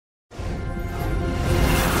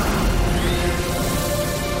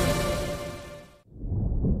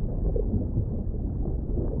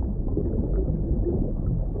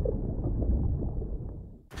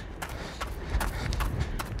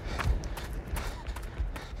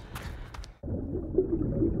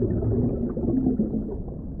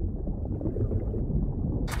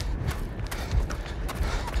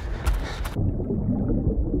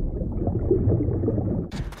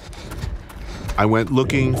I went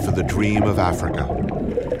looking for the dream of Africa.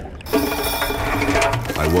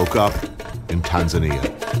 I woke up in Tanzania.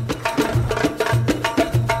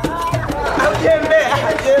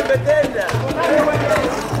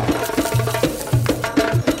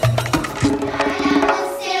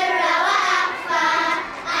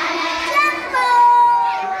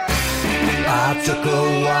 I took a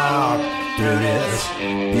walk through this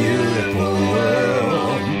beautiful world.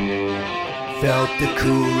 Felt the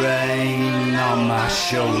cool rain on my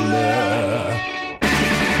shoulder.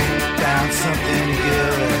 Found something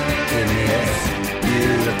good in this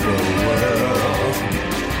beautiful world.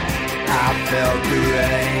 I felt the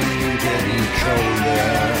rain getting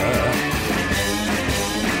colder.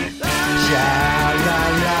 Sha la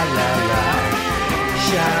la la la,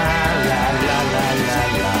 sha la la la la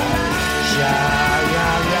la, sha la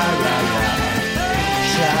la la la,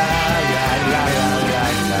 sha la la la la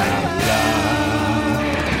la.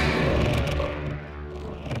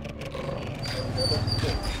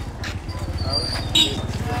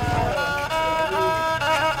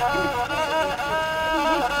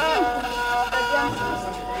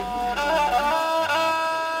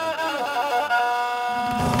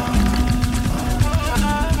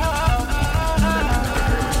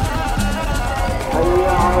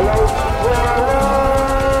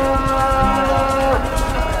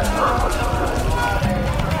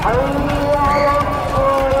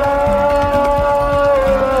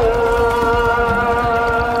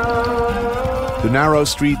 The narrow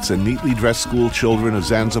streets and neatly dressed school children of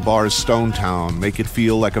Zanzibar's Stone Town make it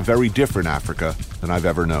feel like a very different Africa than I've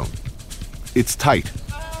ever known. It's tight,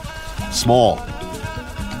 small.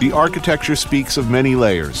 The architecture speaks of many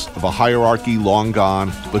layers, of a hierarchy long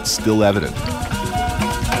gone, but still evident.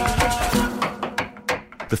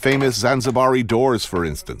 The famous Zanzibari doors, for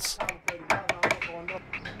instance,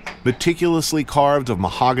 meticulously carved of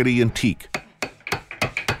mahogany and teak.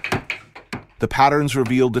 The patterns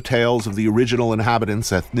reveal details of the original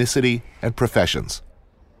inhabitants' ethnicity and professions.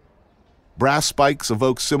 Brass spikes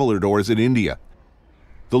evoke similar doors in India.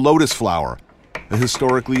 The lotus flower, a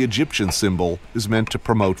historically Egyptian symbol, is meant to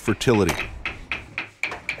promote fertility.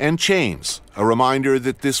 And chains, a reminder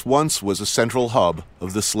that this once was a central hub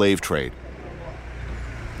of the slave trade.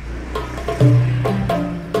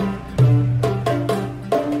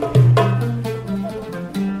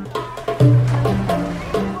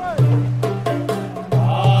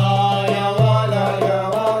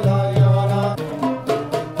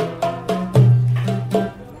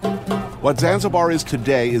 What Zanzibar is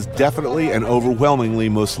today is definitely and overwhelmingly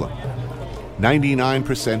Muslim,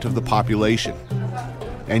 99% of the population.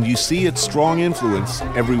 And you see its strong influence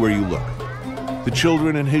everywhere you look. The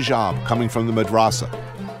children in hijab coming from the madrasa.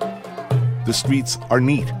 The streets are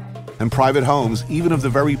neat, and private homes, even of the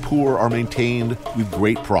very poor, are maintained with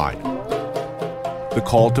great pride. The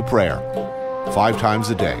call to prayer, 5 times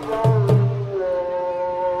a day.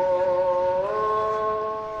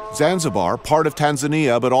 Zanzibar, part of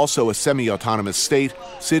Tanzania but also a semi-autonomous state,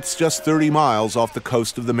 sits just 30 miles off the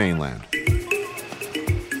coast of the mainland.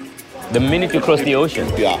 The minute you cross the ocean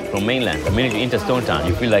from mainland, the minute you enter Stone Town,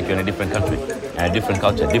 you feel like you're in a different country, a different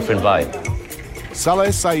culture, different vibe.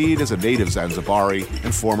 Saleh Said is a native Zanzibari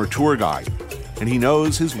and former tour guide, and he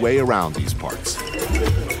knows his way around these parts.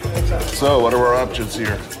 So, what are our options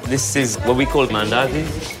here? This is what we call mandazi.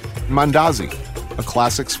 Mandazi, a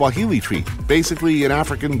classic Swahili treat, basically an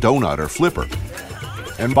African donut or flipper.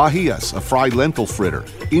 And bahiyas, a fried lentil fritter,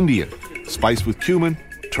 Indian, spiced with cumin,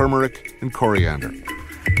 turmeric, and coriander.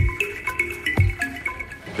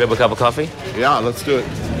 Grab a cup of coffee? Yeah, let's do it.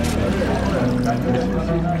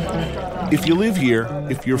 If you live here,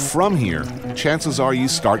 if you're from here, chances are you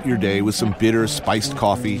start your day with some bitter, spiced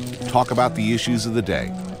coffee, talk about the issues of the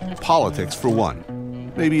day. Politics, for one.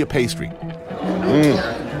 Maybe a pastry.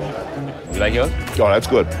 You like yours? Oh, that's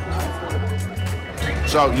good.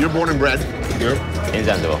 So, you're born and bred here? In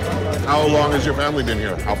Zanzibar. How long has your family been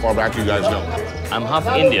here? How far back you guys go? I'm half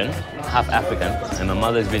Indian, half African, and my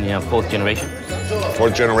mother's been here 4th generation.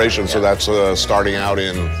 4th generation, so that's starting out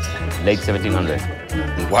in... Late 1700s.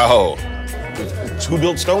 Wow. Who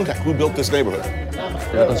built Stone Town? Who built this neighborhood?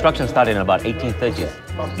 The construction started in about 1830s,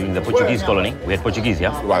 during the Portuguese colony. We had Portuguese,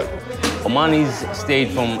 yeah? Right. Omanis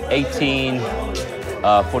stayed from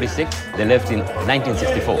 1846. They left in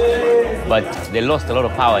 1964, but they lost a lot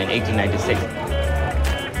of power in 1896.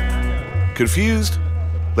 Confused?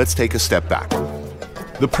 Let's take a step back.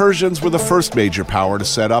 The Persians were the first major power to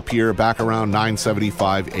set up here back around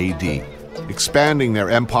 975 AD, expanding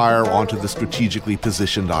their empire onto the strategically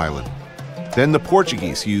positioned island. Then the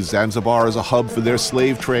Portuguese used Zanzibar as a hub for their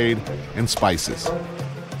slave trade and spices.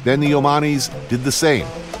 Then the Omanis did the same,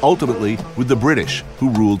 ultimately with the British, who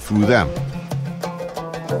ruled through them.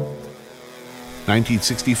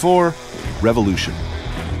 1964, revolution.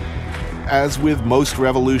 As with most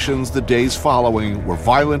revolutions, the days following were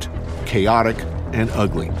violent, chaotic, and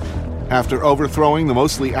ugly. After overthrowing the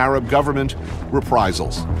mostly Arab government,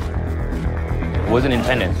 reprisals. It wasn't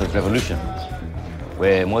independence, it was revolution,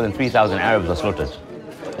 where more than 3,000 Arabs were slaughtered,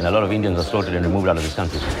 and a lot of Indians were slaughtered and removed out of this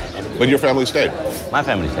country. But your family stayed? My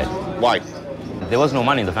family stayed. Why? There was no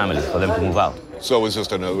money in the family for them to move out. So it was just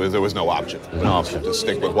there was no option? There was no option. To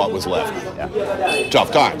stick with what was left? Yeah.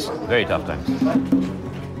 Tough times? Very tough times.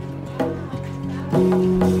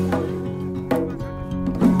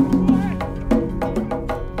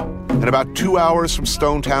 And about 2 hours from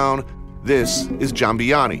Stone Town, this is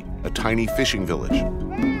Jambiani, a tiny fishing village.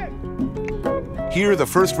 Here, the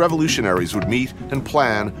first revolutionaries would meet and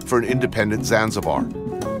plan for an independent Zanzibar.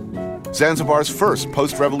 Zanzibar's first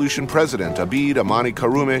post-revolution president, Abeid Amani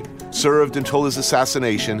Karume, served until his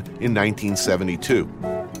assassination in 1972.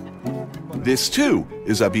 This, too,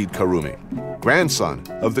 is Abeid Karume, grandson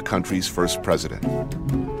of the country's first president.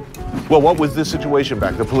 Well, what was this situation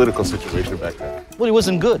the political situation back then? Well, it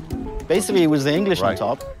wasn't good. Basically, it was the English Right.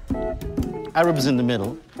 on top, Arabs in the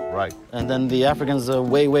middle, Right. and then the Africans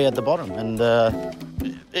way at the bottom. And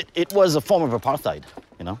it was a form of apartheid,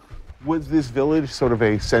 you know. Was this village sort of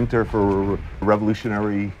a center for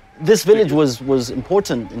revolutionary? This village was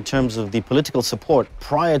important in terms of the political support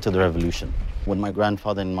prior to the revolution. When my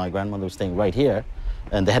grandfather and my grandmother were staying right here,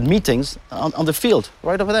 and they had meetings on the field,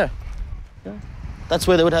 right over there. Yeah. That's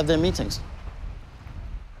where they would have their meetings.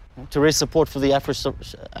 To raise support for the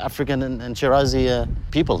African and Shirazi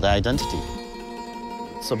people, their identity.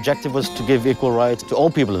 Its objective was to give equal rights to all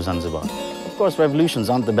people of Zanzibar. Of course, revolutions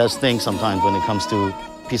aren't the best thing sometimes when it comes to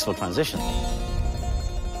peaceful transition.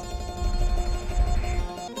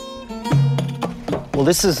 Well,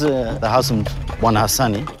 this is the house of Bwana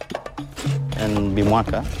Hassani and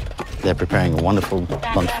Bimwaka. They're preparing a wonderful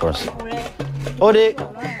lunch for us. Odi!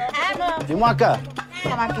 Bimwaka!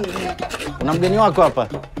 Kuna mgeni wako hapa.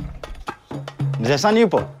 Mzee Hassani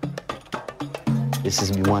yupo? This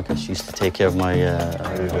is Bimwaka. She used to take care of my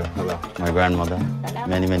my grandmother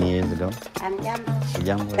many years ago.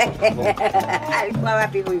 Sijambo. Alikuwa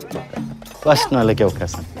wapi huyu? Basi tunaelekea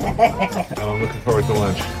ukasani. I'm looking forward to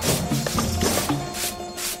lunch.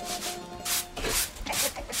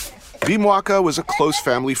 Bimwaka was a close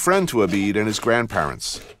family friend to Abeid and his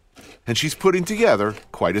grandparents, and she's putting together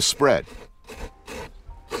quite a spread.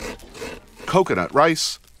 Coconut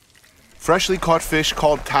rice, freshly caught fish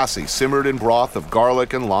called tassi simmered in broth of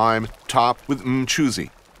garlic and lime, topped with mchuzi,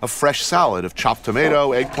 a fresh salad of chopped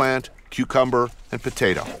tomato, eggplant, cucumber, and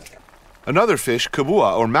potato. Another fish,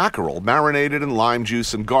 kabua or mackerel, marinated in lime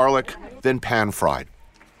juice and garlic, then pan-fried.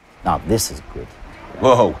 Now this is good.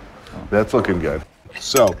 Whoa, that's looking good.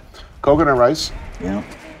 So, coconut rice, Yeah.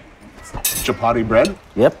 chapati bread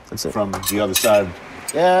Yep, that's it. from the other side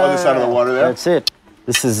Yeah, other side of the water there? That's it.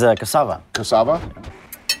 This is cassava. cassava,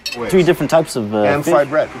 3 different types of and fish. fried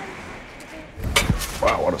bread.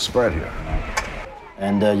 Wow, what a spread here.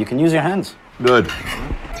 And you can use your hands. Good.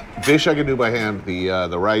 Fish I can do by hand.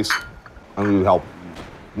 The rice, I'm going to help.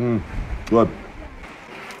 Good.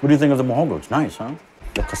 What do you think of the muhogo? It's nice, huh?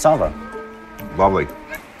 The cassava. Lovely.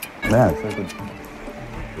 Yeah, it's very good.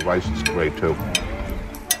 The rice is great too.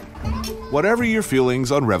 Whatever your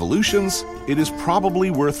feelings on revolutions, it is probably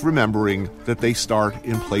worth remembering that they start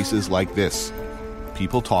in places like this.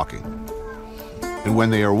 People talking. And when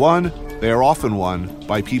they are won, they are often won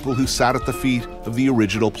by people who sat at the feet of the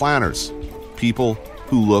original planners. People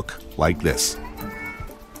who look like this.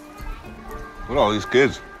 Look at all these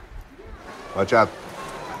kids. Watch out.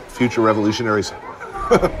 Future revolutionaries.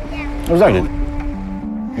 Exactly.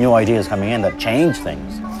 New ideas coming in that change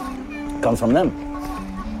things come from them.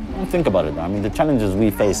 Think about it. I mean, the challenges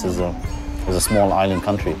we face as a small island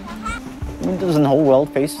country. I mean, doesn't the whole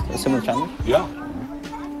world face a similar challenge? Yeah.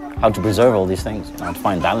 How to preserve all these things, how to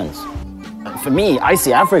find balance. For me, I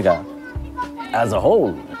see Africa as a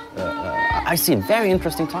whole. I see a very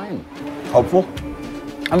interesting time. Hopeful?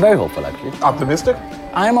 I'm very hopeful, actually. Optimistic?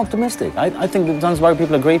 I am optimistic. I think the Zanzibar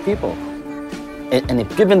people are great people. And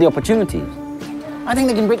if given the opportunities, I think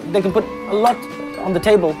they can put a lot on the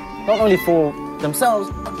table, not only for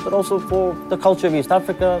themselves, but also for the culture of East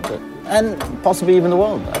Africa and possibly even the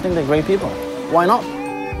world. I think they're great people. Why not?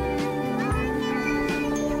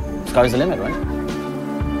 Sky's the limit, right?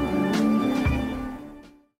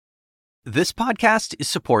 This podcast is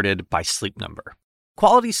supported by Sleep Number.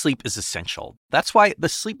 Quality sleep is essential. That's why the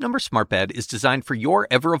Sleep Number Smart Bed is designed for your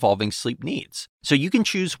ever-evolving sleep needs, so you can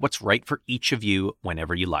choose what's right for each of you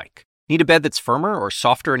whenever you like. Need a bed that's firmer or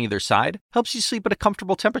softer on either side? Helps you sleep at a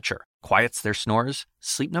comfortable temperature. Quiets their snores?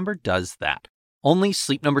 Sleep Number does that. Only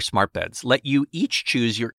Sleep Number smart beds let you each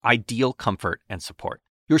choose your ideal comfort and support,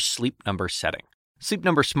 your Sleep Number setting. Sleep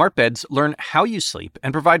Number smart beds learn how you sleep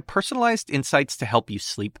and provide personalized insights to help you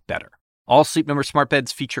sleep better. All Sleep Number smart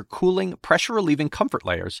beds feature cooling, pressure-relieving comfort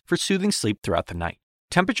layers for soothing sleep throughout the night.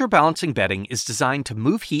 Temperature-balancing bedding is designed to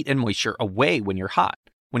move heat and moisture away when you're hot.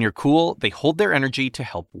 When you're cool, they hold their energy to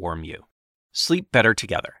help warm you. Sleep better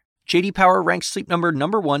together. J.D. Power ranks Sleep Number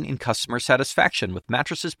 #1 in customer satisfaction with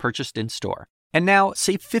mattresses purchased in-store. And now,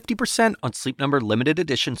 save 50% on Sleep Number limited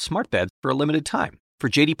edition smart beds for a limited time. For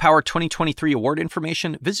J.D. Power 2023 award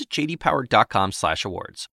information, visit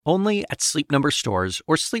jdpower.com/awards. Only at Sleep Number stores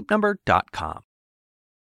or sleepnumber.com.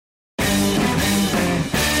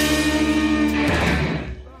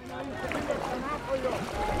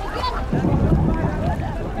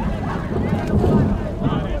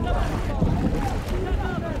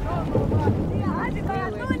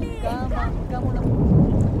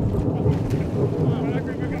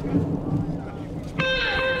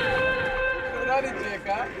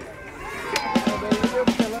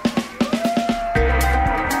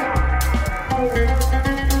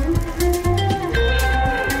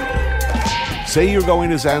 Say you're going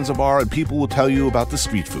to Zanzibar and people will tell you about the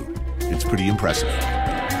street food. It's pretty impressive.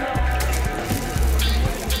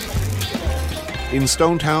 In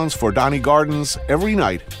Stone Town's Fordani Gardens, every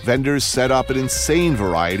night, vendors set up an insane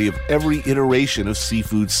variety of every iteration of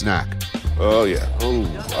seafood snack. Oh, yeah. Oh,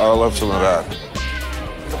 I'll love some of that.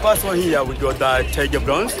 The first one here, we got tiger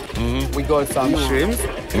prawns. Mm-hmm. We got some shrimps.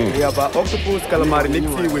 We have octopus calamari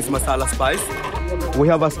mixed with masala spice. We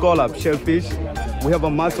have a scallop, shellfish. We have a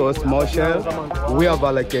mussel, small shell. We have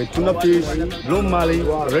a tuna fish, blue mali,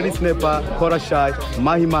 red snapper, korashai,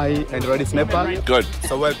 mahi-mahi, and red snapper. Good.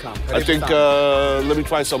 So welcome. I think, let me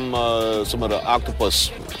try some of the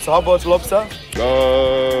octopus. So how about lobster?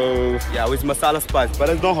 Yeah, with masala spice, but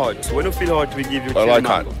it's not hot. When you feel hot, we give you chili I like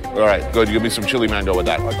mango. hot. All right, good. Give me some chili mango with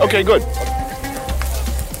that. Okay, good.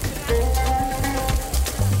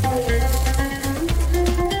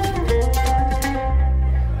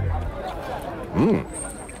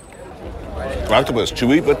 Octopus,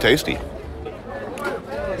 chewy but tasty.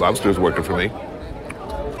 Lobster's working for me.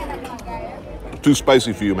 Too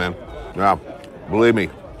spicy for you, man. Yeah, believe me.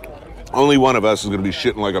 Only one of us is going to be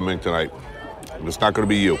shitting like a mink tonight. And it's not going to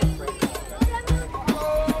be you.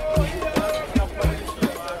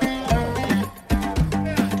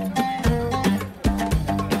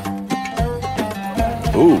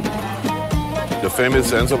 Ooh, the famous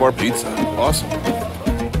Zanzibar pizza. Awesome.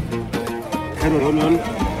 Carrot onion,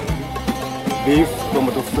 beef,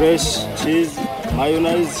 tomato fresh, cheese,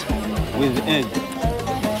 mayonnaise with egg.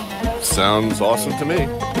 Sounds awesome to me.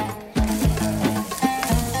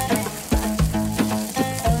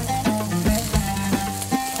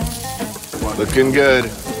 Looking good.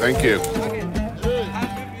 Thank you.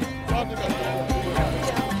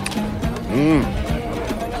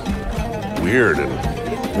 Weird and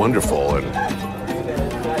wonderful and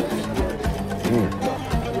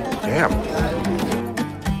damn.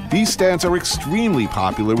 These stands are extremely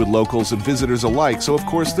popular with locals and visitors alike, so of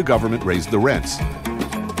course the government raised the rents.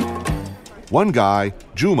 One guy,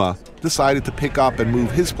 Juma, decided to pick up and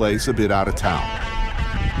move his place a bit out of town.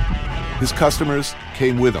 His customers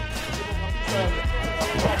came with him.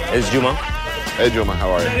 It's Juma. Hey Juma,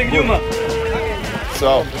 how are you? Juma.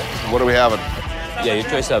 So, what are we having? Yeah, your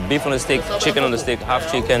choice of beef on the stick, chicken on the stick,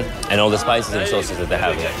 half chicken, and all the spices and sauces that they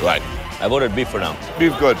have here. Right. I've ordered beef for now.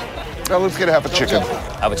 Beef good. Now let's get half a chicken.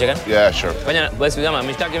 Have a chicken? Yeah, sure.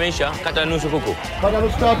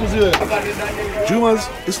 Juma's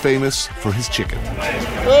is famous for his chicken.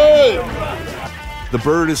 Hey! The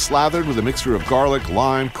bird is slathered with a mixture of garlic,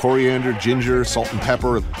 lime, coriander, ginger, salt and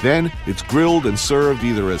pepper. Then it's grilled and served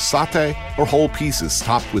either as satay or whole pieces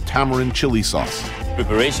topped with tamarind chili sauce.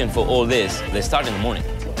 Preparation for all this, they start in the morning,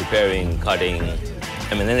 preparing, cutting,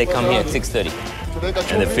 and then they come here at 6:30,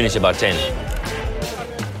 and they finish about 10.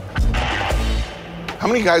 How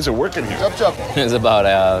many guys are working here? There's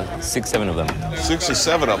about 6, 7 of them, 6 or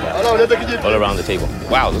 7 of them. all around the table.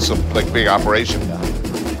 Wow, this is a big operation.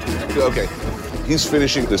 Okay, he's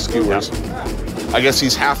finishing the skewers. I guess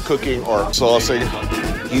he's half cooking or saucing.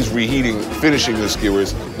 He's reheating, finishing the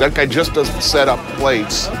skewers. That guy just doesn't set up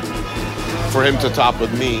plates for him to top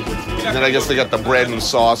with meat. And then I guess they got the bread and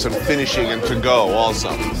sauce and finishing and to go also.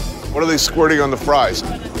 What are they squirting on the fries?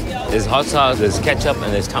 There's hot sauce, there's ketchup,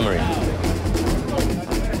 and there's tamarind.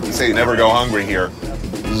 They say you never go hungry here.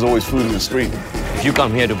 There's always food in the street. If you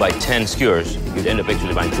come here to buy 10 skewers, you'd end up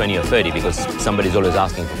actually buying 20 or 30 because somebody's always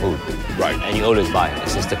asking for food. Right. And you always buy.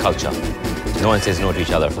 It's just the culture. No one says no to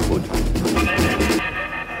each other for food.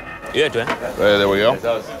 Yeah, Twen. There we go.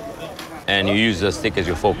 And you use the stick as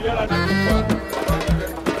your fork.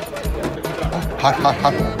 Hot, hot,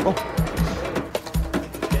 hot. Oh.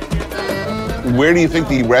 Where do you think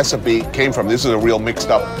the recipe came from? This is a real mixed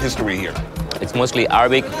up history here. It's mostly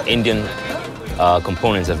Arabic, Indian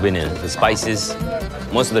components have been in it. The spices,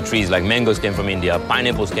 most of the trees like mangoes came from India,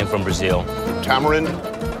 pineapples came from Brazil. Tamarind,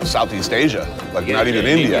 Southeast Asia, like not even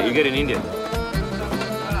India. You get in India.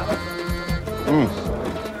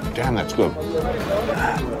 Damn, that's good.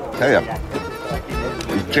 Tell ya,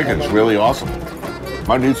 this chicken's really awesome.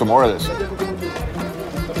 Might need some more of this.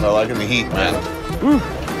 I like it in the heat, man.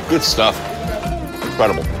 Good stuff.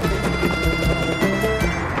 Incredible.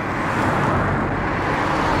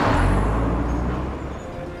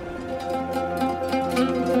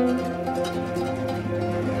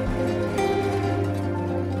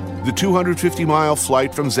 The 250-mile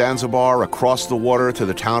flight from Zanzibar across the water to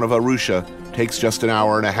the town of Arusha takes just an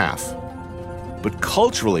hour and a half. But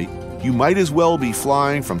culturally, you might as well be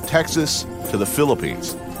flying from Texas to the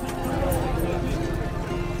Philippines.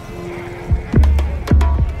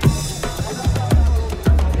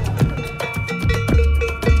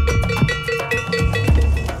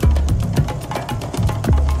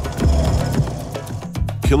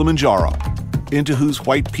 Kilimanjaro, into whose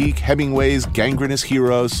white peak Hemingway's gangrenous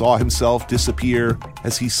hero saw himself disappear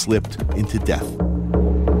as he slipped into death.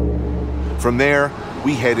 From there,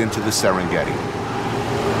 we head into the Serengeti.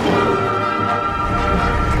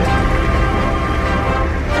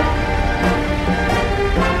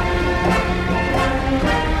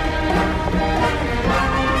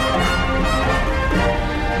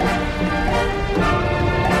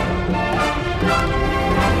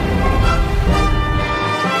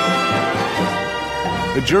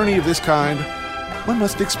 A journey of this kind, one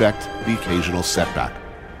must expect the occasional setback.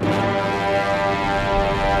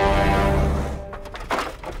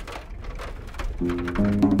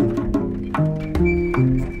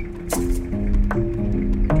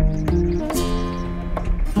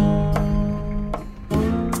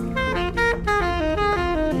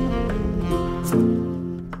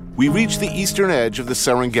 We reach the eastern edge of the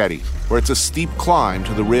Serengeti, where it's a steep climb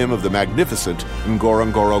to the rim of the magnificent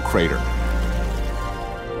Ngorongoro crater.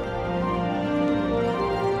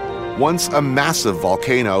 Once a massive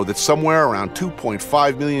volcano that somewhere around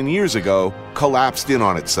 2.5 million years ago collapsed in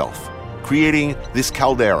on itself, creating this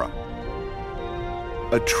caldera.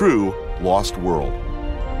 A true lost world.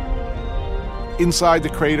 Inside the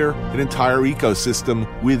crater, an entire ecosystem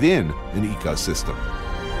within an ecosystem.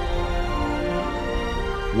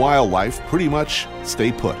 Wildlife pretty much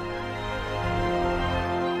stay put.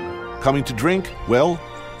 Coming to drink? Well,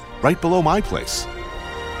 right below my place.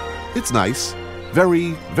 It's nice.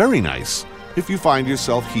 Very, very nice if you find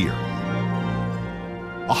yourself here.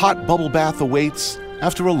 A hot bubble bath awaits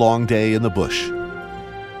after a long day in the bush.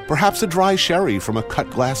 Perhaps a dry sherry from a cut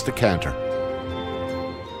glass decanter.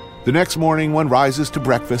 The next morning, one rises to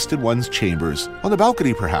breakfast in one's chambers, on the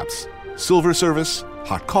balcony perhaps. Silver service,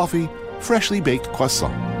 hot coffee, freshly baked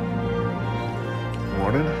croissant.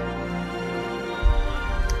 Morning.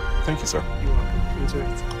 Thank you, sir.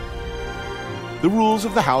 The rules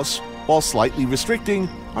of the house, while slightly restricting,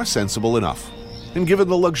 are sensible enough. And given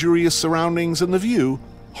the luxurious surroundings and the view,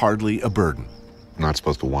 hardly a burden. I'm not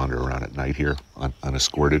supposed to wander around at night here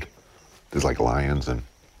unescorted. There's like lions and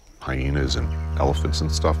hyenas and elephants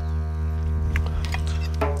and stuff.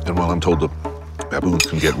 And while I'm told the baboons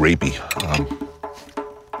can get rapey,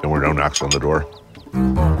 there were no knocks on the door.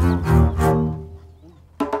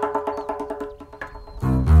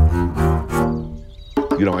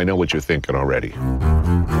 You know, I know what you're thinking already.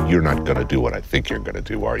 You're not going to do what I think you're going to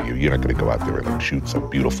do, are you? You're not going to go out there and like, shoot some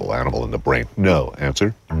beautiful animal in the brain. No.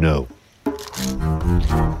 Answer, no.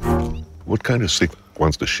 What kind of sick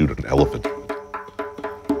wants to shoot an elephant?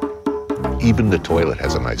 Even the toilet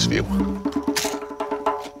has a nice view.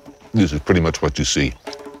 This is pretty much what you see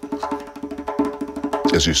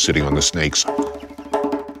as you're sitting on the snakes.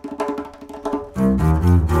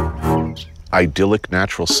 Idyllic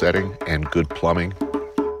natural setting and good plumbing.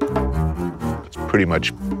 It's pretty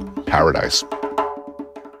much paradise.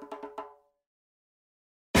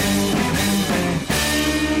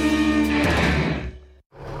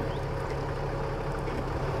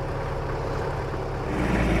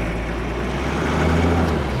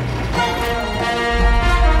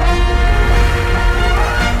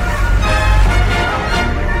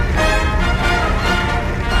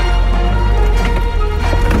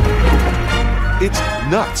 It's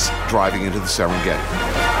nuts driving into the Serengeti.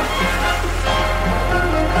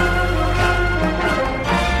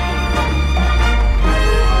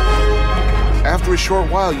 After a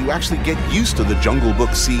short while, you actually get used to the Jungle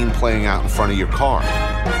Book scene playing out in front of your car.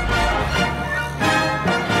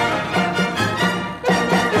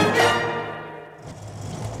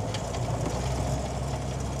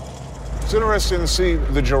 It's interesting to see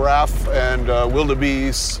the giraffe and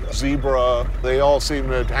wildebeest, zebra. They all seem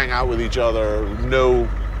to hang out with each other. No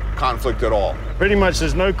conflict at all. Pretty much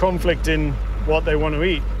there's no conflict in what they want to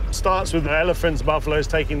eat. It starts with the elephants, buffaloes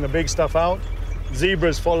taking the big stuff out.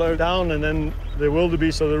 Zebras follow down, and then the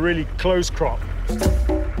wildebeest are the really close crop.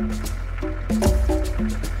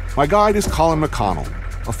 My guide is Colin McConnell,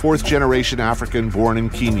 a fourth-generation African born in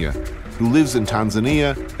Kenya, who lives in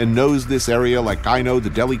Tanzania and knows this area like I know the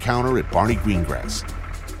deli counter at Barney Greengrass.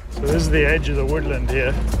 So this is the edge of the woodland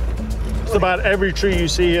here. Just about every tree you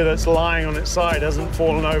see here that's lying on its side hasn't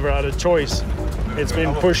fallen over out of choice. It's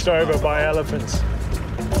been pushed over by elephants.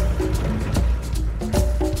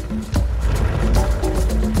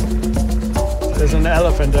 There's an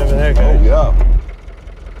elephant over there, guys. Oh, yeah.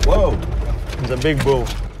 Whoa. There's a big bull.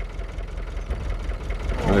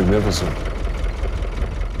 Magnificent.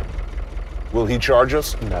 Will he charge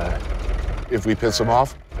us No. if we piss him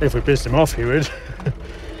off? If we pissed him off, he would.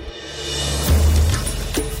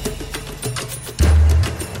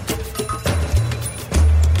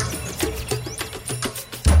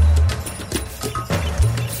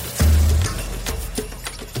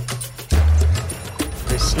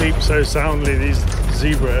 They sleep so soundly, these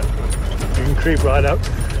zebra. You can creep right up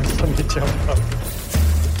to them, you jump up.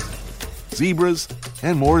 Zebras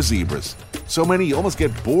and more zebras. So many you almost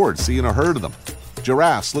get bored seeing a herd of them.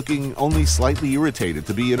 Giraffes looking only slightly irritated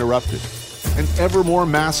to be interrupted. And ever more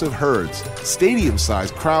massive herds,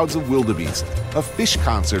 stadium-sized crowds of wildebeest, a fish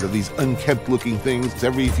concert of these unkempt-looking things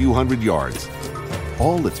every few hundred yards.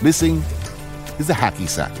 All that's missing is a hacky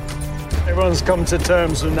sack. Everyone's come to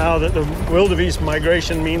terms with now that the wildebeest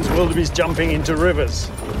migration means wildebeest jumping into rivers.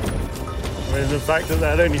 With the fact that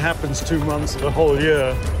that only happens 2 months of the whole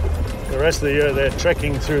year, the rest of the year they're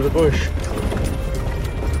trekking through the bush.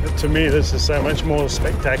 To me, this is so much more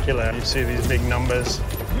spectacular. You see these big numbers.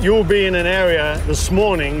 You'll be in an area this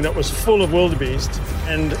morning that was full of wildebeest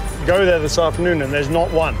and go there this afternoon and there's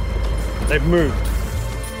not one. They've moved.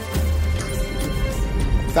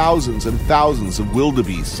 Thousands and thousands of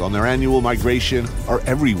wildebeests on their annual migration are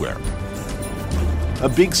everywhere. A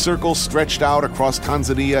big circle stretched out across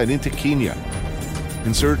Tanzania and into Kenya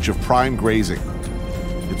in search of prime grazing.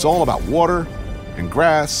 It's all about water and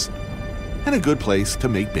grass and a good place to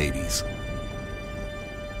make babies.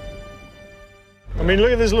 I mean,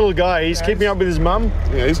 look at this little guy. He's keeping up with his mum.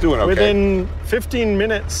 Yeah, he's doing okay. Within 15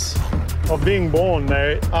 minutes of being born,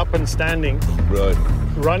 they're up and standing, Right.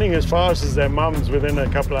 running as fast as their mums within a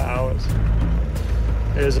couple of hours.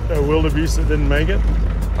 There's a wildebeest that didn't make it.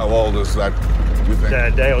 How old is that, do you think?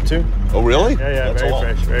 A day or two. Oh, really? Yeah, That's very all.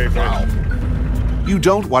 fresh, very fresh. Wow. You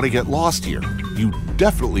don't want to get lost here. You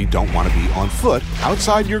definitely don't want to be on foot,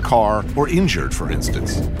 outside your car, or injured, for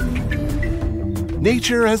instance.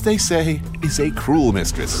 Nature, as they say, is a cruel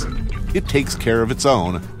mistress. It takes care of its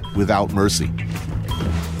own without mercy.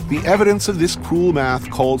 The evidence of this cruel math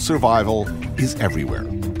called survival is everywhere.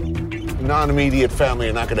 Non-immediate family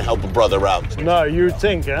are not going to help a brother out. No, you'd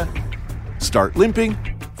think, huh? Start limping,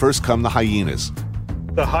 first come the hyenas.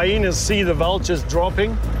 The hyenas see the vultures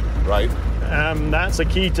dropping. Right? That's a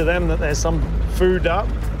key to them that there's some food up.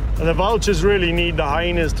 And the vultures really need the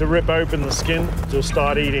hyenas to rip open the skin to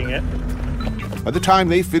start eating it. By the time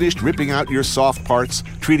they finished ripping out your soft parts,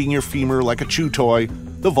 treating your femur like a chew toy,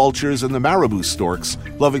 the vultures and the marabou storks,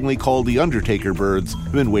 lovingly called the Undertaker birds,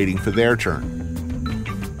 have been waiting for their turn.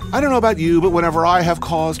 I don't know about you, but whenever I have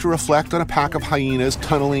cause to reflect on a pack of hyenas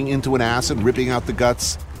tunneling into an ass and ripping out the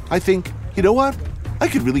guts, I think, you know what? I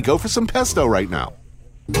could really go for some pesto right now.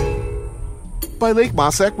 By Lake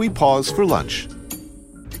Masek, we pause for lunch.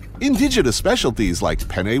 Indigenous specialties like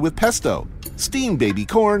penne with pesto, steamed baby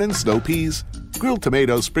corn and snow peas, grilled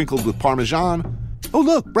tomatoes sprinkled with Parmesan. Oh,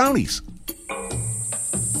 look, brownies.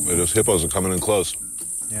 Those hippos are coming in close.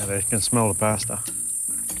 Yeah, they can smell the pasta.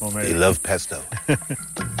 Or maybe They love pesto.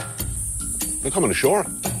 They're coming ashore.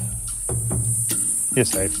 you're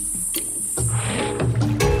safe.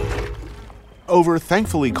 Over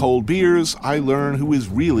thankfully cold beers, I learn who is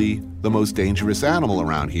really the most dangerous animal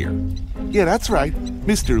around here. Yeah, that's right,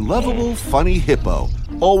 Mr. Lovable Funny Hippo,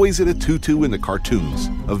 always in a tutu in the cartoons.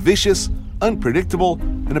 A vicious, unpredictable,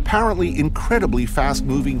 and apparently incredibly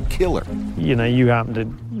fast-moving killer. You know, you happen to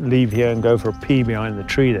leave here and go for a pee behind the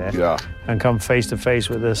tree there and come face to face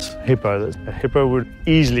with this hippo. A hippo would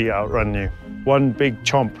easily outrun you. One big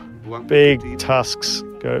chomp, big tusks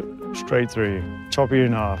go straight through you, chop you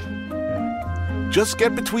in half. Just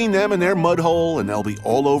get between them and their mud hole and they'll be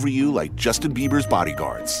all over you like Justin Bieber's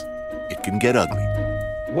bodyguards. It can get ugly.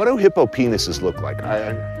 What do hippo penises look like? I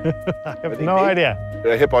have no idea.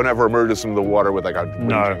 A hippo never emerges from the water with like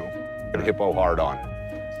a hippo hard on.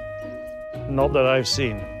 Not that I've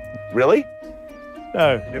seen. Really?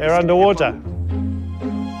 No, they're underwater.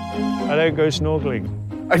 I don't go snorkeling.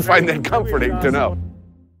 I find that comforting to know.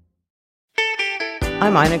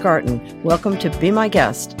 I'm Ina Garten. Welcome to Be My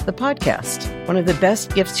Guest, the podcast. One of the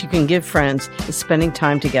best gifts you can give friends is spending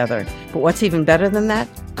time together. But what's even better than that?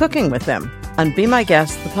 Cooking with them. On Be My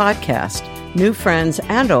Guest, the podcast, new friends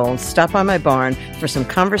and old stop by my barn for some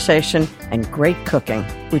conversation and great cooking.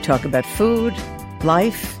 We talk about food,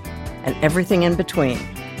 life, and everything in between.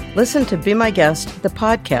 Listen to Be My Guest, the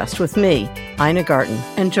podcast with me, Ina Garten,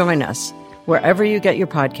 and join us wherever you get your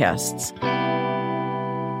podcasts.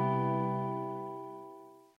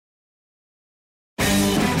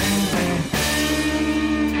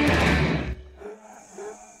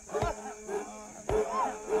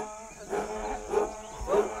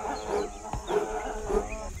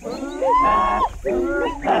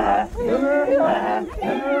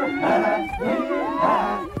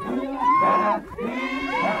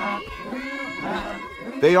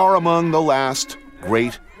 They are among the last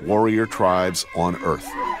great warrior tribes on Earth.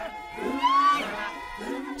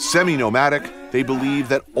 Semi-nomadic, they believe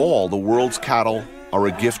that all the world's cattle are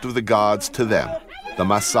a gift of the gods to them, the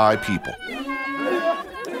Maasai people.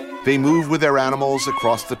 They move with their animals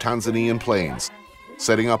across the Tanzanian plains,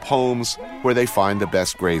 setting up homes where they find the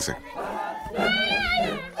best grazing.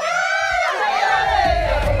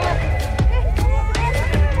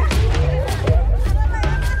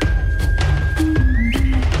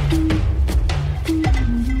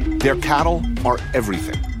 Their cattle are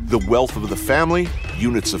everything. The wealth of the family,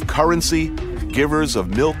 units of currency, givers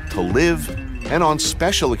of milk to live, and on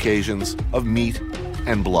special occasions of meat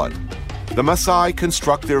and blood. The Maasai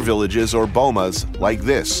construct their villages or bomas like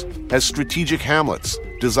this as strategic hamlets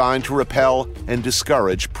designed to repel and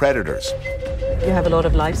discourage predators. You have a lot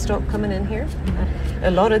of livestock coming in here.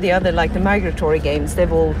 A lot of the other, like the migratory games,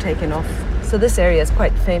 they've all taken off. So this area is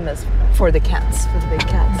quite famous for the cats, for the big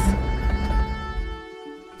cats.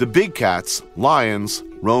 The big cats, lions,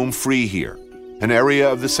 roam free here, an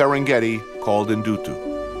area of the Serengeti called Ndutu.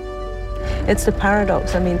 It's the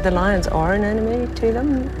paradox. I mean, the lions are an enemy to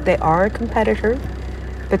them. They are a competitor,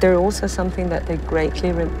 but they're also something that they greatly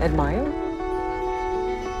admire.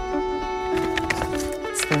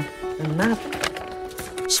 It's the map.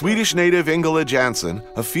 Swedish native Ingela Jansson,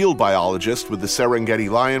 a field biologist with the Serengeti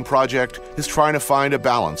Lion Project, is trying to find a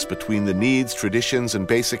balance between the needs, traditions, and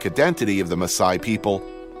basic identity of the Maasai people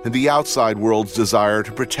and the outside world's desire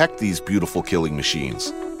to protect these beautiful killing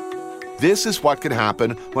machines. This is what can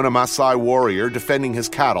happen when a Maasai warrior defending his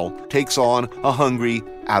cattle takes on a hungry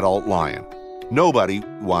adult lion. Nobody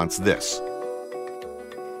wants this.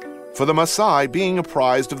 For the Maasai, being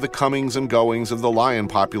apprised of the comings and goings of the lion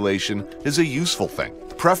population is a useful thing,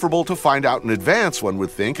 preferable to find out in advance, one would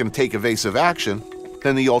think, and take evasive action,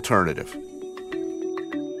 than the alternative.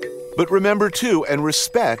 But remember, too, and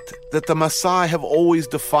respect that the Maasai have always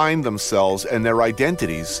defined themselves and their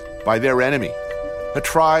identities by their enemy, a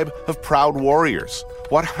tribe of proud warriors.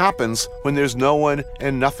 What happens when there's no one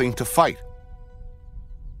and nothing to fight?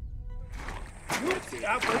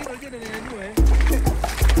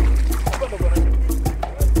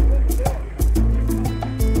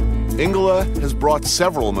 Ingela has brought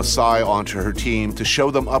several Maasai onto her team to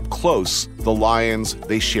show them up close the lions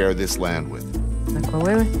they share this land with.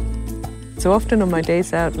 So often on my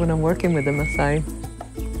days out when I'm working with the Maasai,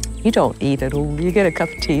 you don't eat at all. You get a cup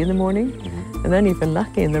of tea in the morning, and then if you're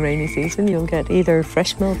lucky in the rainy season, you'll get either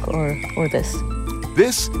fresh milk or this.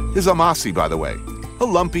 This is amasi, by the way, a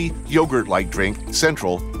lumpy, yogurt-like drink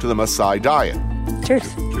central to the Maasai diet.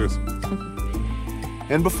 Cheers. Cheers.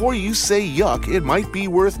 And before you say yuck, it might be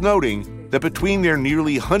worth noting that between their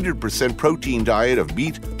nearly 100% protein diet of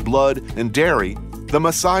meat, blood, and dairy, the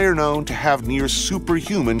Maasai are known to have near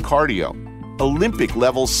superhuman cardio,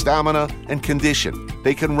 Olympic-level stamina and condition.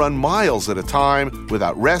 They can run miles at a time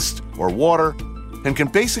without rest or water and can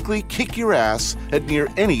basically kick your ass at near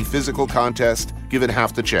any physical contest given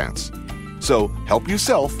half the chance. So help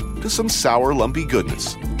yourself to some sour, lumpy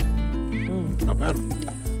goodness. Not bad.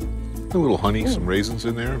 A little honey, some raisins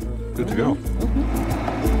in there. Good to go.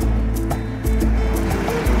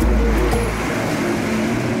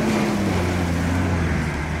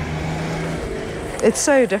 It's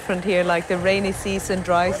so different here, like the rainy season,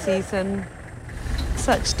 dry season,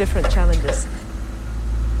 such different challenges.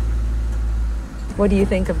 What do you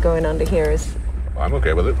think of going under here? I'm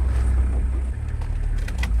okay with it.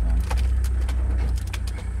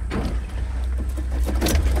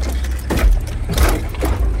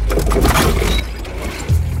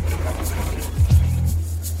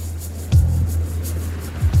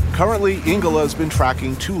 Currently, Ingela has been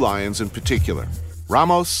tracking 2 lions in particular,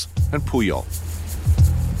 Ramos and Puyol.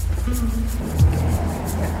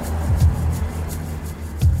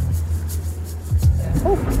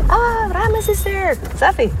 Ramos is there.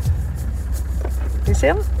 Safi. You see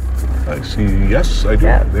him? I see, yes, I do.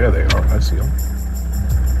 Yeah. There they are, I see them.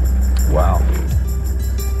 Wow.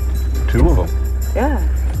 2 of them.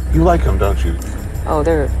 Yeah. You like them, don't you? Oh,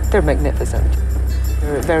 they're magnificent.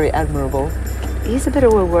 They're very admirable. He's a bit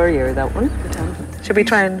of a warrior, that one. Should we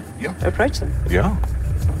try and approach them? Yeah.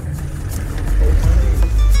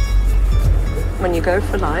 When you go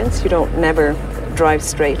for lions, you don't never drive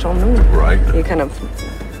straight on them. Right. You kind of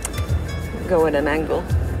go at an angle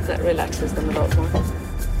that relaxes them a lot more.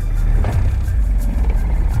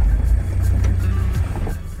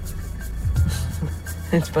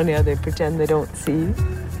 It's funny how they pretend they don't see you.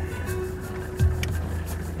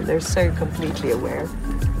 They're so completely aware.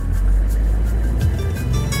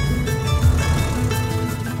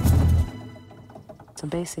 So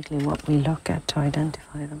basically what we look at to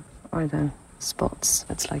identify them are the spots.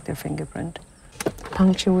 It's like their fingerprint.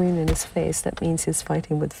 Puncture wound in his face, that means he's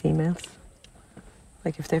fighting with females.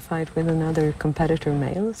 Like if they fight with another competitor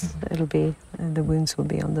males, it'll be, the wounds will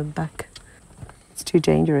be on the back. It's too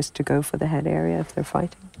dangerous to go for the head area if they're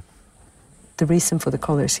fighting. The reason for the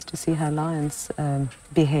collars is to see how lions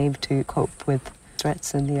behave to cope with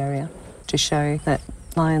threats in the area, to show that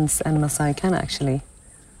lions and Maasai can actually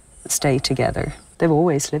stay together. They've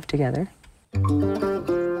always lived together.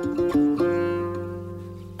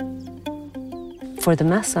 For the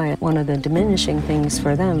Maasai, one of the diminishing things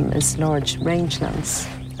for them is large rangelands.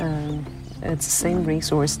 It's the same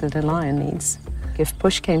resource that a lion needs. If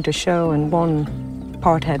push came to shove and one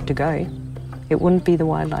part had to go, it wouldn't be the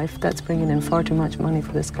wildlife. That's bringing in far too much money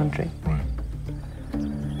for this country.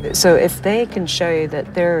 So if they can show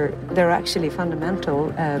that they're actually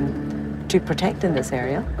fundamental to protecting this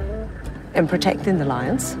area and protecting the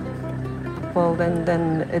lions, well,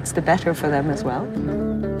 then it's the better for them as well.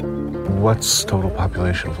 What's total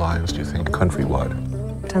population of lions, do you think, countrywide?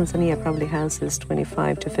 Tanzania probably houses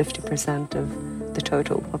 25 to 50% of the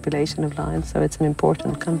total population of lions, so it's an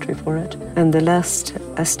important country for it. And the last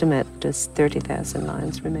estimate is 30,000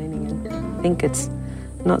 lions remaining in. I think it's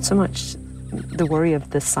not so much the worry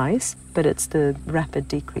of the size, but it's the rapid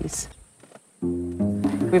decrease.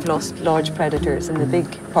 We've lost large predators in the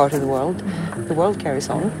big part of the world. The world carries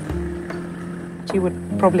on. You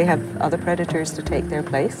would probably have other predators to take their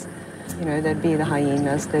place. You know, there'd be the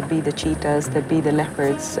hyenas, there'd be the cheetahs, there'd be the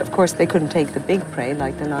leopards. Of course, they couldn't take the big prey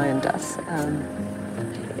like the lion does.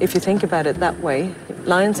 If you think about it that way,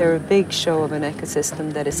 lions are a big show of an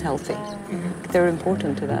ecosystem that is healthy. They're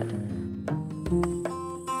important to that.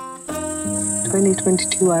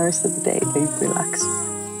 22 hours of the day, they relax.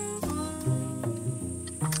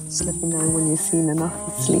 Just let me know when you've seen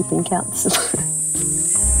enough sleeping cats.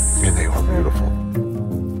 And they are beautiful.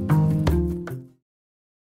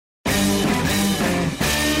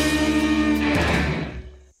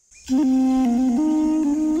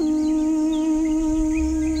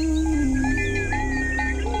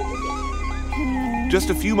 Just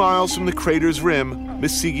a few miles from the crater's rim,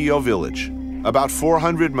 Misigio village. About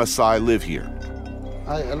 400 Maasai live here.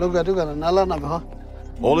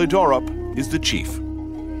 Oledorup is the chief.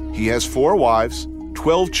 He has 4 wives,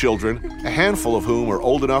 12 children, a handful of whom are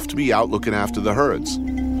old enough to be out looking after the herds.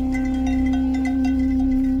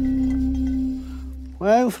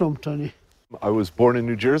 Where are you from, Tony? I was born in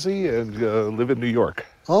New Jersey and live in New York.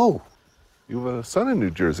 Oh. You have a son in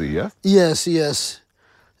New Jersey, yeah? Yes, yes.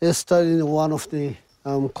 He studied in one of the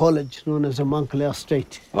college known as Montclair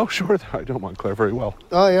State. Oh, sure. I know Montclair very well.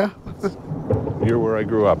 Oh, yeah? Near where I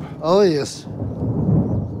grew up. Oh, yes.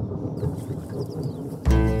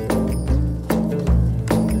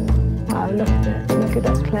 Oh, look at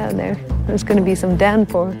that cloud there. There's going to be some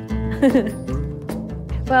downpour.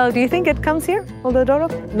 Well, do you think it comes here,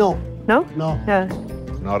 Oledorup? No. No? No. Yeah.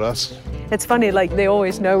 Not us. It's funny, like they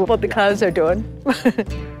always know what the clouds are doing.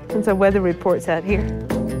 And so weather reports out here.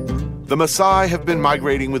 The Maasai have been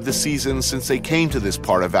migrating with the seasons since they came to this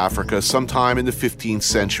part of Africa sometime in the 15th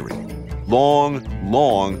century, long,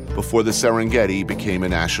 long before the Serengeti became a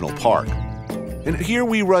national park. And here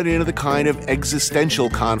we run into the kind of existential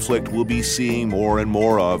conflict we'll be seeing more and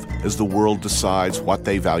more of as the world decides what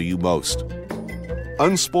they value most.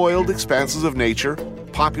 Unspoiled expanses of nature,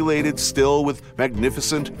 populated still with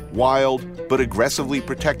magnificent, wild, but aggressively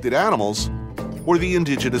protected animals, or the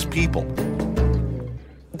indigenous people.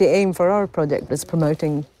 The aim for our project is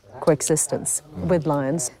promoting coexistence with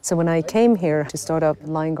lions. So when I came here to start up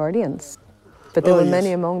Lion Guardians, but there were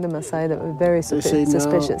many among the Maasai that were very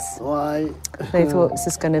suspicious. No, why? They thought this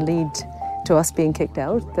is going to lead to us being kicked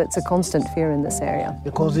out. That's a constant fear in this area.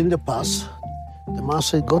 Because in the past, the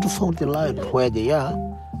Maasai go to find the lion where they are,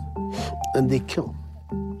 and they kill.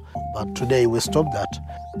 But today we stop that.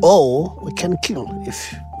 Or we can kill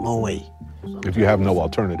if no way. If you have no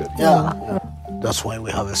alternative. Yeah. That's why we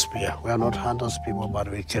have a spear. We are not hunters people, but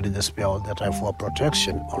we carry the spear all the time for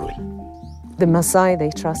protection only. The Maasai,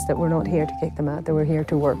 they trust that we're not here to kick them out, that we're here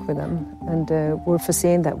to work with them. And we're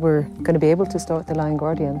foreseeing that we're going to be able to start the Lion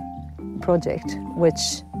Guardian project,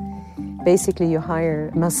 which basically you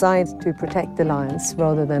hire Maasai to protect the lions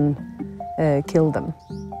rather than kill them.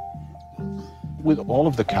 With all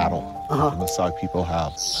of the cattle the Maasai people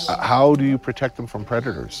have, how do you protect them from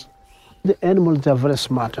predators? The animals are very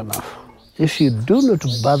smart enough. If you do not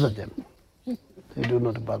bother them, they do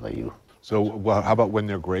not bother you. So how about when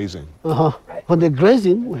they're grazing? When they're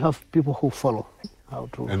grazing, we have people who follow how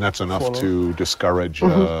to. And that's enough follow. to discourage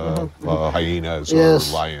hyenas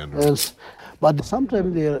Yes, or lion? Yes, but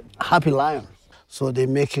sometimes they're happy lions, so they're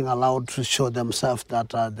making allowed to show themselves that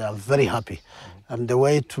they're very happy. And the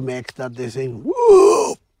way to make that, they say,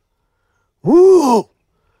 woo, woo,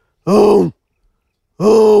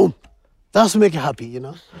 that's make you happy, you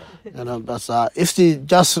know. That's if they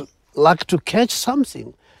just like to catch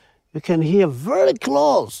something, you can hear very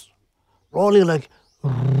close, rolling like,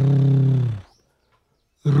 and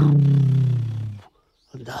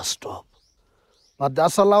that stop. But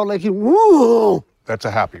that's allowed like, woo. That's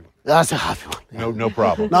a happy one. That's a happy one. Yeah. No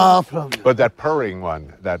problem. No problem. But that purring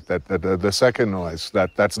one, the second noise,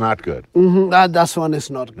 that's not good. That one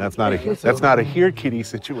is not good. That's not a here kitty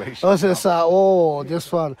situation. Oh,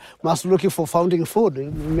 this one must looking for founding food,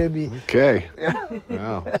 maybe. Okay.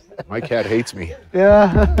 Wow. My cat hates me.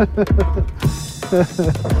 Yeah.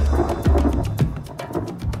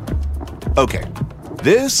 Okay,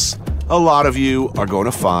 this, a lot of you are going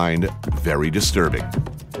to find very disturbing.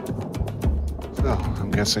 So,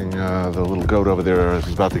 I'm guessing the little goat over there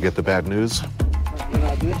is about to get the bad news.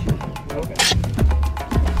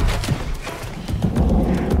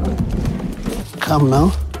 Come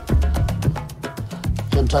now. You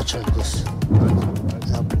can touch like this.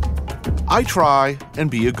 I try and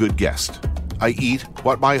be a good guest. I eat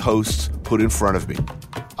what my hosts put in front of me.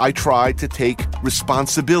 I try to take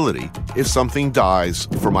responsibility if something dies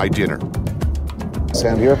for my dinner.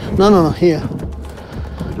 Stand here? No, here.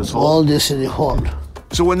 Just all this in the hold.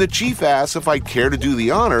 So when the chief asks if I care to do the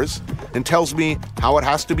honors and tells me how it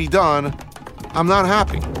has to be done, I'm not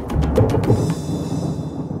happy.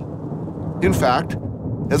 In fact,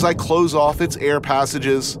 as I close off its air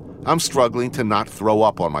passages, I'm struggling to not throw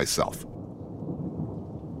up on myself.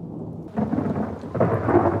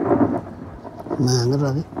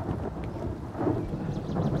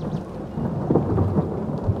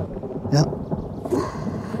 Yeah.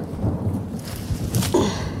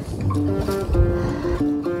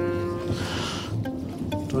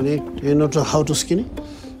 Tony, do you know how to skin it?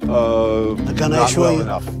 Can I show you?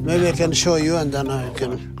 Enough. Maybe I can show you and then I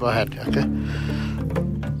can go ahead, okay?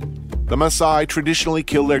 The Maasai traditionally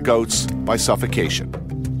kill their goats by suffocation.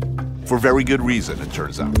 For very good reason, it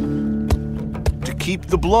turns out. To keep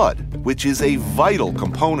the blood, which is a vital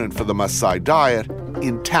component for the Maasai diet,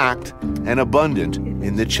 intact and abundant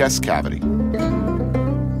in the chest cavity.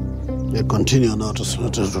 You continue now to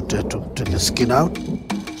take the skin out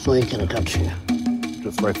so you can cut here.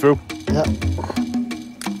 Just right through? Yeah.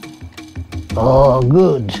 Oh,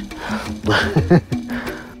 good.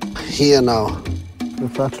 Here now. You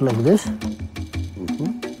start like this.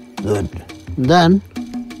 Good. Then,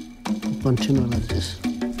 continue like this.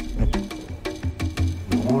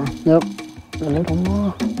 More. Yep. A little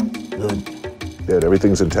more. Good. Good.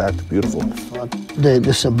 Everything's intact. Beautiful.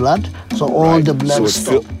 This is blood. So all the blood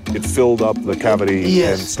so it filled up the cavity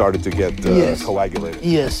and started to get coagulated.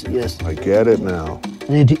 Yes. I get it now.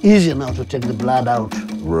 And it's easier now to take the blood out.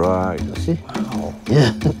 Right. You see? Wow.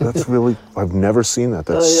 Yeah. That's really, I've never seen that.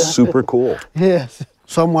 That's super cool. Yes.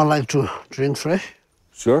 Someone like to drink fresh?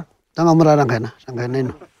 Sure. Hey,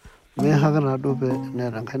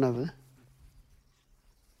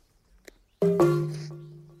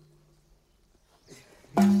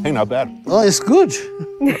 not bad. Oh, it's good.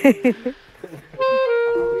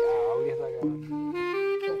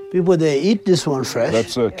 People, they eat this one fresh.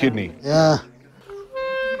 That's a kidney. Yeah.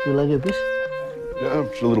 You like a piece? Yeah,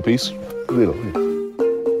 just a little piece. Little.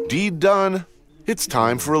 Deed done. It's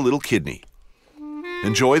time for a little kidney.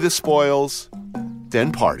 Enjoy the spoils,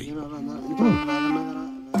 then party.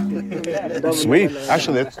 Sweet.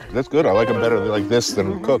 Actually, that's good. I like it better like this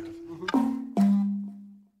than cooked.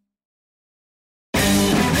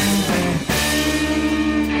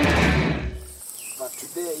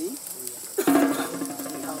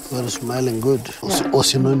 You're smelling good.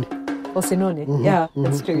 Osinoni. Osinoni, yeah,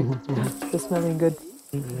 that's true. They're smelling good.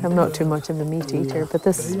 I'm not too much of a meat eater, but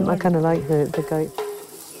this, I kind of like the goat.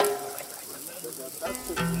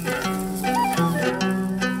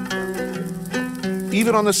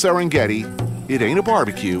 Even on the Serengeti, it ain't a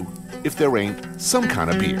barbecue if there ain't some kind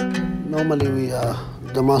of beer. Normally,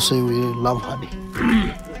 the Maasai, we love honey.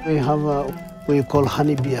 We have we call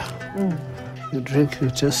honey beer. You drink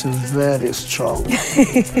it just very strong.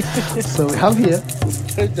 So we have here.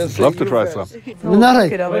 Love to try some.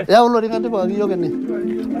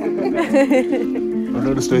 I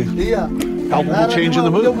noticed a palpable change in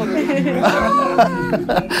the mood.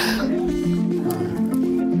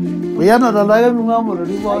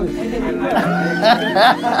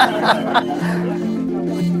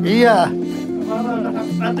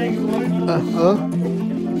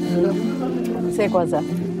 Say kwanza.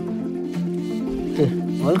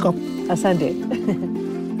 Welcome. Asante.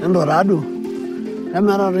 Endorado.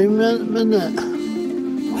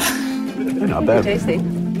 Not bad. Tasty.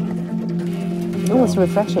 Oh, it's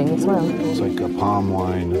refreshing as well. It's like a palm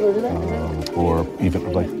wine or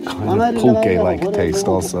even like kind of pulque-like taste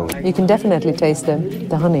also. You can definitely taste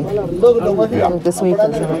the honey. Yeah. The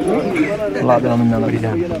sweetness of it.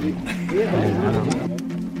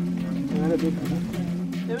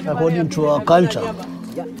 According to our culture,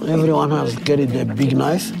 everyone has carried a big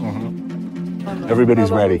knife.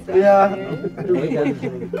 Everybody's ready. Yeah.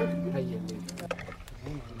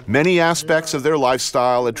 Many aspects of their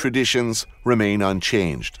lifestyle and traditions remain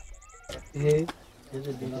unchanged.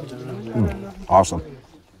 Awesome.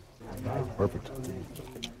 Perfect.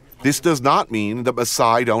 This does not mean that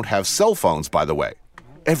Maasai don't have cell phones, by the way.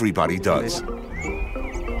 Everybody does.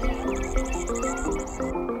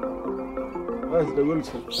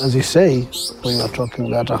 As you say, when you're talking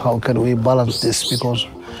about how can we balance this, because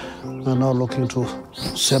we're now looking to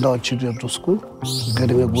send our children to school,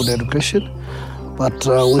 getting a good education, but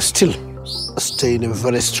we still stay in a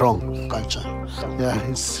very strong culture. Yeah,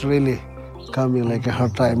 it's really coming like a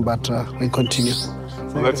hard time, but we continue.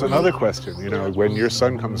 Well, that's another question. You know, when your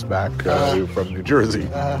son comes back from New Jersey,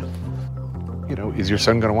 you know, is your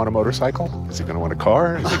son going to want a motorcycle? Is he going to want a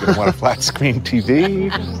car? Is he going to want a flat screen TV?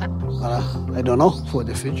 I don't know for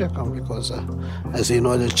the future, because as you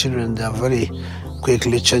know, the children, they are very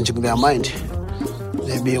quickly changing their mind.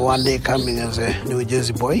 Maybe one day coming as a New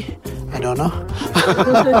Jersey boy. I don't know.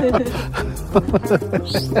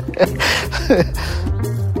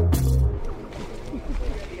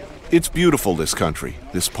 It's beautiful, this country,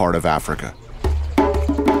 this part of Africa.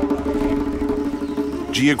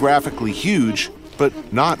 Geographically huge, but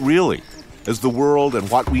not really, as the world and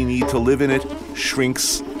what we need to live in it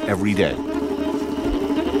shrinks every day.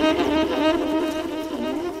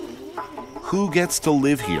 Who gets to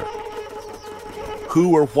live here?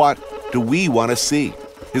 Who or what do we want to see?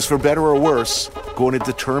 Is, for better or worse, going to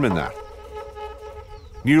determine that.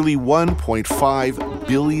 Nearly $1.5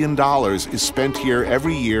 billion is spent here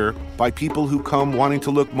every year by people who come wanting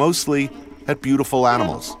to look mostly at beautiful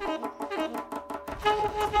animals.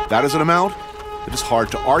 That is an amount that is hard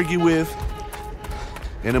to argue with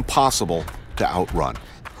and impossible to outrun.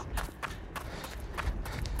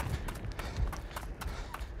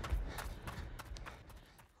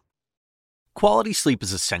 Quality sleep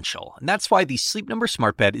is essential, and that's why the Sleep Number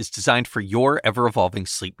Smart Bed is designed for your ever-evolving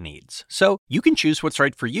sleep needs. So you can choose what's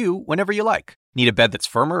right for you whenever you like. Need a bed that's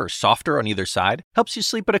firmer or softer on either side? Helps you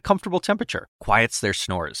sleep at a comfortable temperature. Quiets their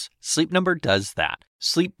snores. Sleep Number does that.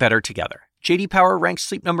 Sleep better together. J.D. Power ranks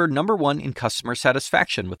Sleep Number #1 in customer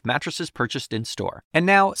satisfaction with mattresses purchased in-store. And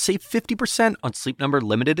now, save 50% on Sleep Number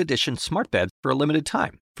limited edition smart beds for a limited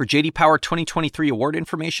time. For J.D. Power 2023 award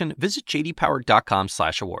information, visit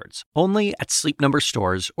jdpower.com/awards. Only at Sleep Number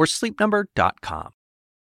stores or sleepnumber.com.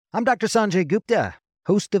 I'm Dr. Sanjay Gupta,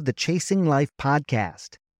 host of the Chasing Life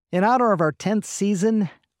podcast. In honor of our 10th season,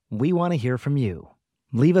 we want to hear from you.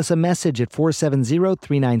 Leave us a message at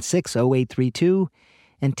 470-396-0832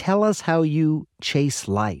 and tell us how you chase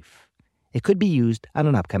life. It could be used on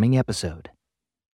an upcoming episode.